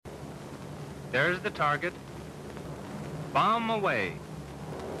There's the target. Bomb away.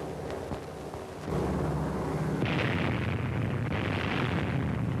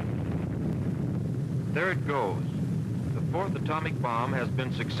 There it goes. The fourth atomic bomb has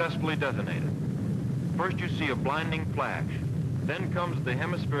been successfully detonated. First you see a blinding flash. Then comes the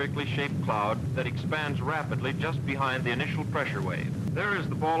hemispherically shaped cloud that expands rapidly just behind the initial pressure wave. There is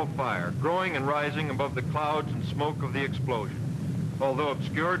the ball of fire, growing and rising above the clouds and smoke of the explosion. Although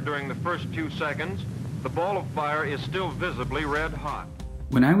obscured during the first few seconds, the ball of fire is still visibly red hot.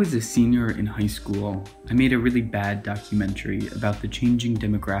 When I was a senior in high school, I made a really bad documentary about the changing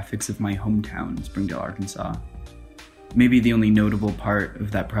demographics of my hometown, Springdale, Arkansas. Maybe the only notable part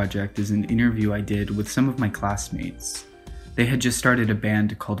of that project is an interview I did with some of my classmates. They had just started a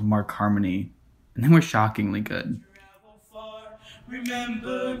band called Mark Harmony, and they were shockingly good.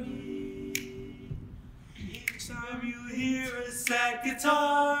 Remember me each time you hear a sad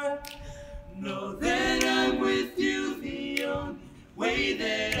guitar. Know that I'm with you the only way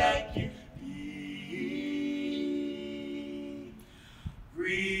that I can be.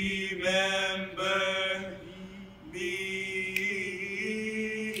 Remember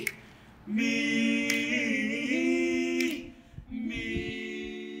me, me,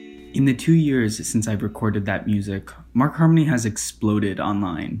 me. In the 2 years since I've recorded that music, Mark Harmony has exploded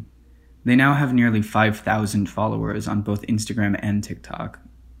online. They now have nearly 5,000 followers on both Instagram and TikTok.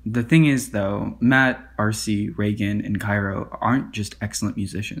 The thing is, though, Matt, RC, Reagan, and Cairo aren't just excellent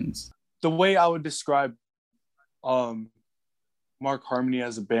musicians. The way I would describe Mark Harmony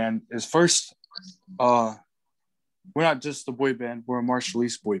as a band is first, we're not just a boy band, we're a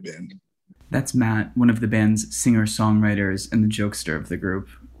Marshallese boy band. That's Matt, one of the band's singer-songwriters and the jokester of the group.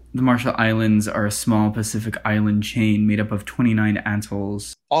 The Marshall Islands are a small Pacific island chain made up of 29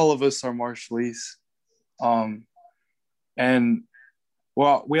 atolls. All of us are Marshallese. And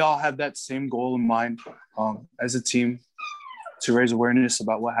well, we all have that same goal in mind as a team to raise awareness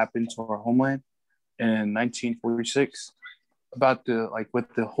about what happened to our homeland in 1946, about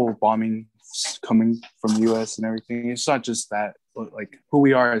with the whole bombing coming from the U.S. and everything. It's not just that, but like who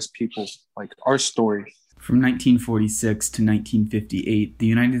we are as people, like our story. From 1946 to 1958, the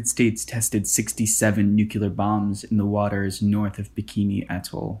United States tested 67 nuclear bombs in the waters north of Bikini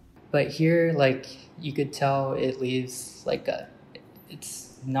Atoll. But here, you could tell it leaves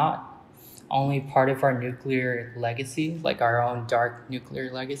it's not only part of our nuclear legacy, like our own dark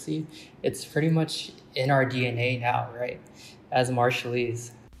nuclear legacy. It's pretty much in our DNA now, right? As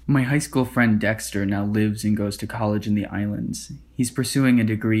Marshallese. My high school friend Dexter now lives and goes to college in the islands. He's pursuing a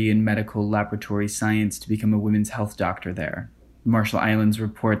degree in medical laboratory science to become a women's health doctor there. The Marshall Islands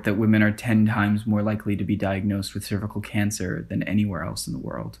report that women are 10 times more likely to be diagnosed with cervical cancer than anywhere else in the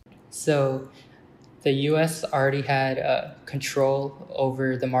world. So the U.S. already had control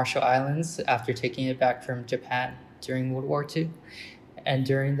over the Marshall Islands after taking it back from Japan during World War II. And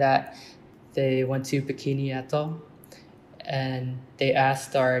during that, they went to Bikini Atoll, and they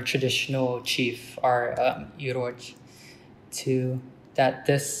asked our traditional chief, our Iroj, that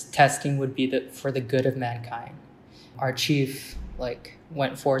this testing would be for the good of mankind. Our chief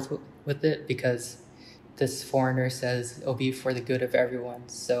went forth with it because this foreigner says it'll be for the good of everyone.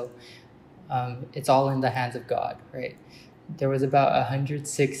 So it's all in the hands of God, right? There was about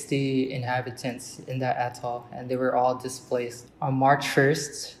 160 inhabitants in that atoll, and they were all displaced. On March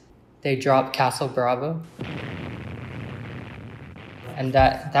 1st, they dropped Castle Bravo. And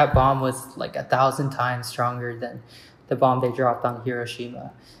that bomb was 1,000 times stronger than the bomb they dropped on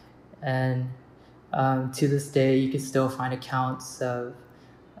Hiroshima. And to this day, you can still find accounts of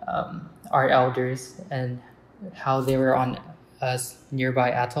our elders and how they were on nearby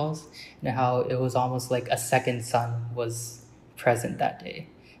atolls, and how it was almost like a second sun was present that day.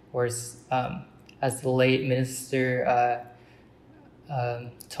 Whereas, as the late minister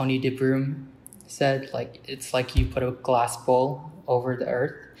Tony DeBroom said, it's like you put a glass bowl over the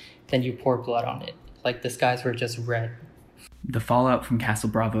earth, then you pour blood on it. The skies were just red. The fallout from Castle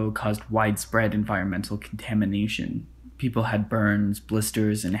Bravo caused widespread environmental contamination. People had burns,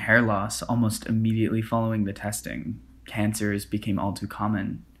 blisters, and hair loss almost immediately following the testing. Cancers became all too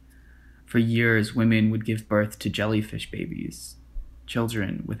common. For years, women would give birth to jellyfish babies,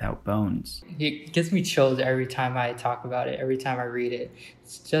 children without bones. It gives me chills every time I talk about it, every time I read it.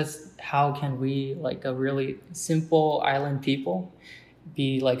 It's just, how can we, a really simple island people,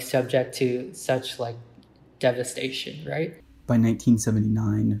 be subject to such devastation, right? By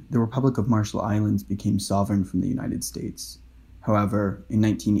 1979, the Republic of Marshall Islands became sovereign from the United States. However, in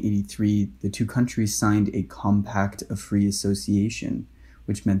 1983, the two countries signed a Compact of Free Association,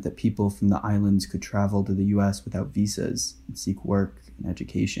 which meant that people from the islands could travel to the U.S. without visas and seek work and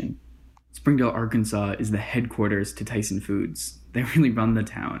education. Springdale, Arkansas is the headquarters to Tyson Foods. They really run the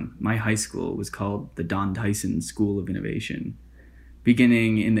town. My high school was called the Don Tyson School of Innovation.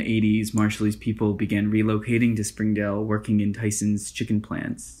 Beginning in the 80s, Marshallese people began relocating to Springdale, working in Tyson's chicken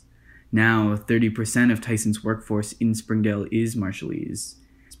plants. Now, 30% of Tyson's workforce in Springdale is Marshallese.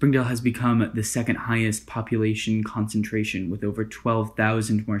 Springdale has become the second highest population concentration with over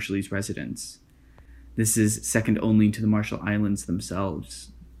 12,000 Marshallese residents. This is second only to the Marshall Islands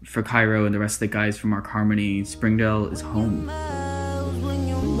themselves. For Cairo and the rest of the guys from Arc Harmony, Springdale is home.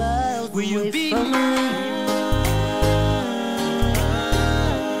 Will you be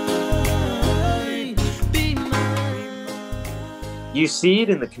You see it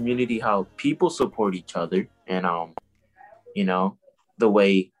in the community how people support each other, and you know, the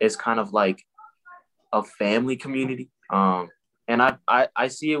way it's kind of like a family community. And I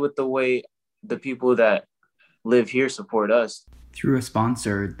see it with the way the people that live here support us. Through a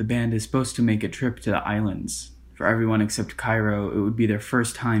sponsor, the band is supposed to make a trip to the islands. For everyone except Cairo, it would be their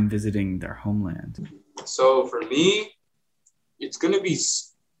first time visiting their homeland. So for me, it's going to be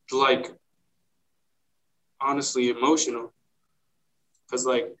like, honestly, emotional. Because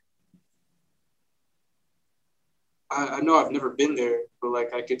like, I know I've never been there, but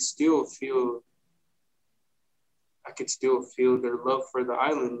like I could still feel their love for the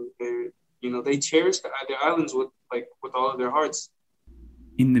island. They cherish the islands with all of their hearts.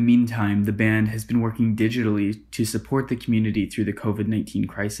 In the meantime, the band has been working digitally to support the community through the COVID-19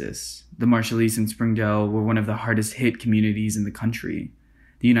 crisis. The Marshallese in Springdale were one of the hardest hit communities in the country.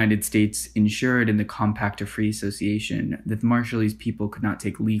 The United States ensured in the Compact of Free Association that the Marshallese people could not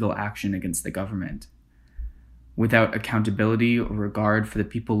take legal action against the government. Without accountability or regard for the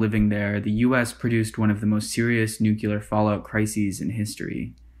people living there, the U.S. produced one of the most serious nuclear fallout crises in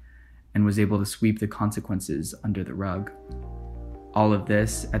history, and was able to sweep the consequences under the rug. All of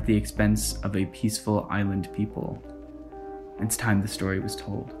this at the expense of a peaceful island people. It's time the story was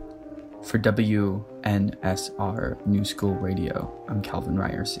told. For WNSR New School Radio, I'm Calvin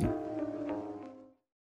Ryerson.